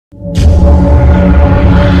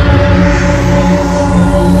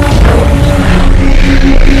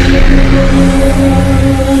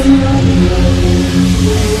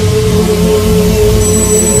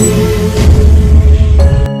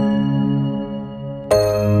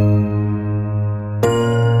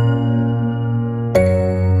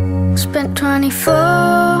Spent 24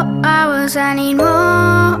 hours, I need more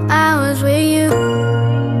hours with you.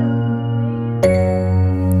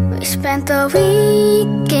 We spent the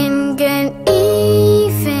weekend getting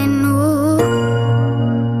even, ooh.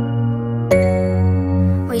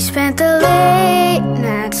 We spent the late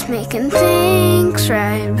nights making things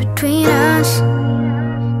right between us.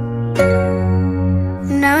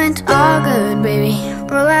 Now it's all good, baby.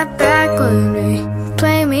 Roll that backward, baby.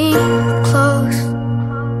 Play me close.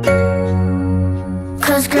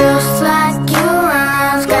 Cause girls like you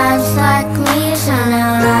run guys like me. So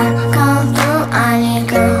now I come through, I need a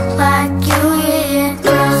girl like you, yeah.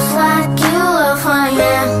 Girls like you love fun,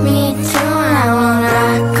 yeah, me too. Now when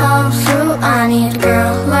I come through, I need a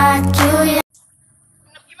girl like you, yeah.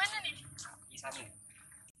 Gimana nih? Di sana.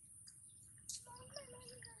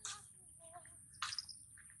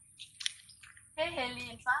 Hey,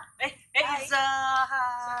 Lisa. Hey, Hi. Isa.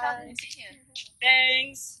 So come Hi. and sit here.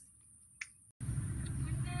 Thanks.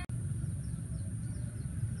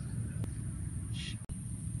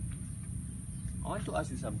 I want to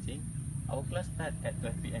ask you something. Our class start at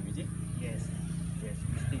 12 p.m. is it? Yes. Yes.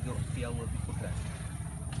 We still got 3 hours before class.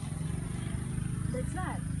 That's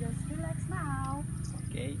right. Just relax now.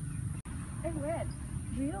 Okay. Hey, wait.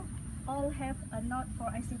 Do you all have a note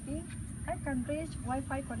for ICT? I can reach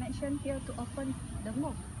Wi-Fi connection here to open the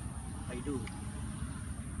MOOC. I do.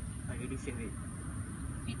 I already save it.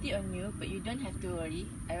 Pity on you, but you don't have to worry.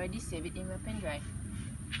 I already saved it in my pen drive.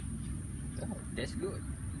 Oh, that's good.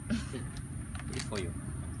 It's for you.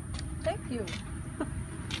 Thank you.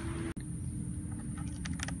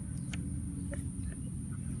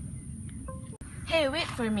 Hey, wait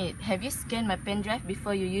for a minute. Have you scanned my pen drive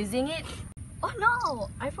before you using it? Oh no!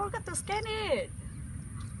 I forgot to scan it.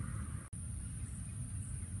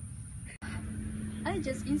 I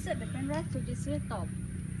just insert the pen drive to this laptop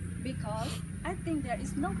because I think there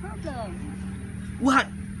is no problem. What?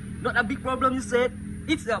 Not a big problem, you said?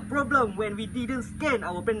 It's a problem when we didn't scan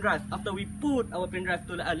our pen drive after we put our pen drive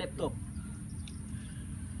to our laptop.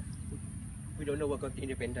 We don't know what contains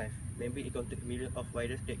the pen drive. Maybe it contains millions of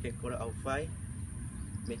viruses that can corrupt our file,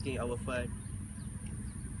 making our file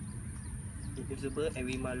invisible, and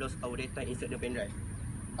we might lose our data inside the pen drive.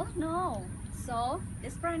 Oh no! So,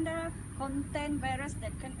 this pen drive contains virus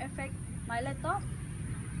that can affect my laptop?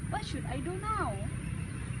 What should I do now?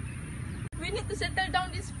 We need to settle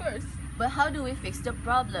down this first. But how do we fix the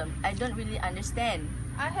problem? I don't really understand.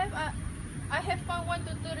 I have found one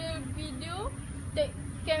tutorial video that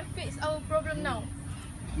can fix our problem now.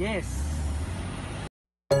 Yes.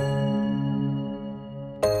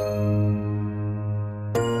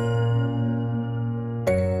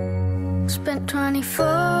 Spent 24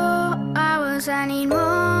 hours, I need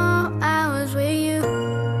more hours with you.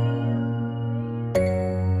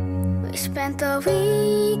 We spent the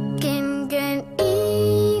weekend getting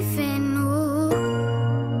even, ooh.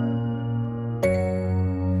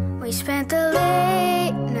 We spent the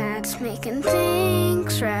late nights making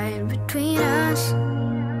things right between us.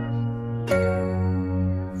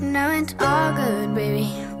 Now it's all good, baby.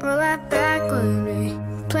 Roll that backward, baby.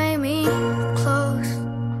 Play me close.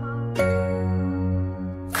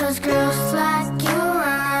 Cause girls like you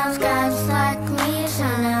run guys like me. So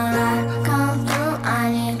now I come through,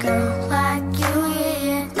 I need a girl like you,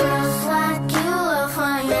 yeah. Girls like you love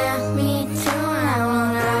fun, yeah, me too. Now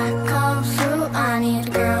when I come through, I need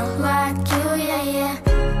a girl like you, yeah, yeah.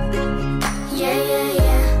 Yeah, yeah,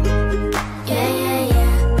 yeah. Yeah, yeah,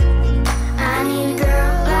 yeah. I need a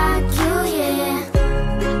girl like you, yeah, yeah.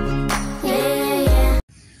 Yeah, yeah, yeah.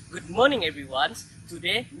 Good morning, everyone.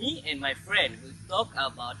 Today, me and my friend will talk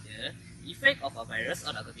about the effect of a virus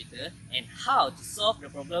on a computer and how to solve the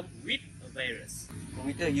problem with a virus.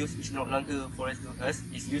 Computer use is no longer foreign to us.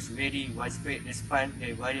 It's used very widespread despite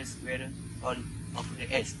the virus were on of the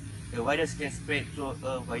edge. The virus can spread through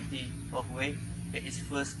a variety of ways. That is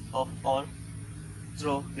first of all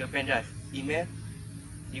through the pen drive, email,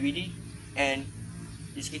 DVD, and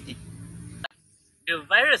ICT. The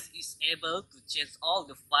virus is able to change all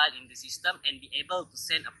the files in the system and be able to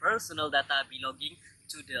send a personal data belonging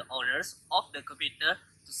to the owners of the computer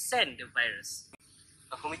to send the virus.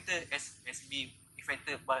 A computer has been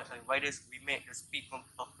affected by a virus. We make the speed of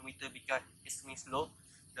computer become extremely slow.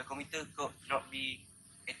 The computer could not be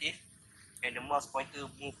active and the mouse pointer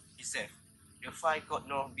move itself. The file could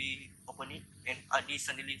not be opened and hard disk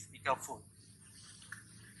suddenly become full.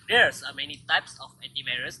 There's many types of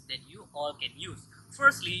antivirus that you all can use.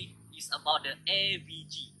 Firstly, is about the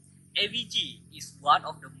AVG. AVG is one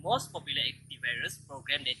of the most popular antivirus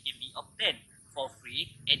program that can be obtained for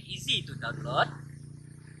free and easy to download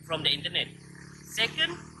from the internet.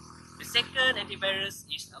 Second, The second antivirus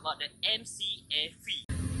is about the MCAV.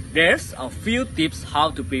 There's a few tips how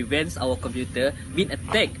to prevent our computer being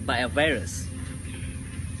attacked by a virus.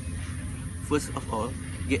 First of all,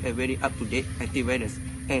 get a very up-to-date antivirus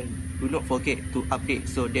and do not forget to update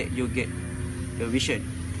so that you get the vision.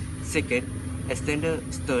 Second, external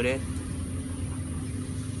storage,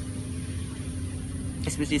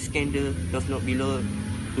 especially scanner does not belong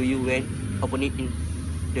to you when opening in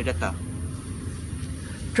the data.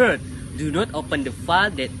 Third, do not open the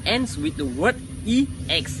file that ends with the word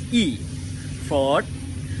exe. Fourth,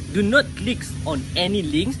 do not click on any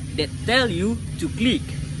links that tell you to click.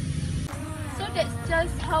 So that's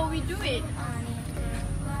just how we do it.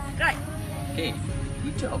 Right. Hey,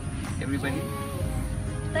 good job, everybody.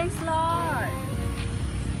 Thanks, Lord.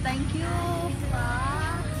 Thank you. Bye.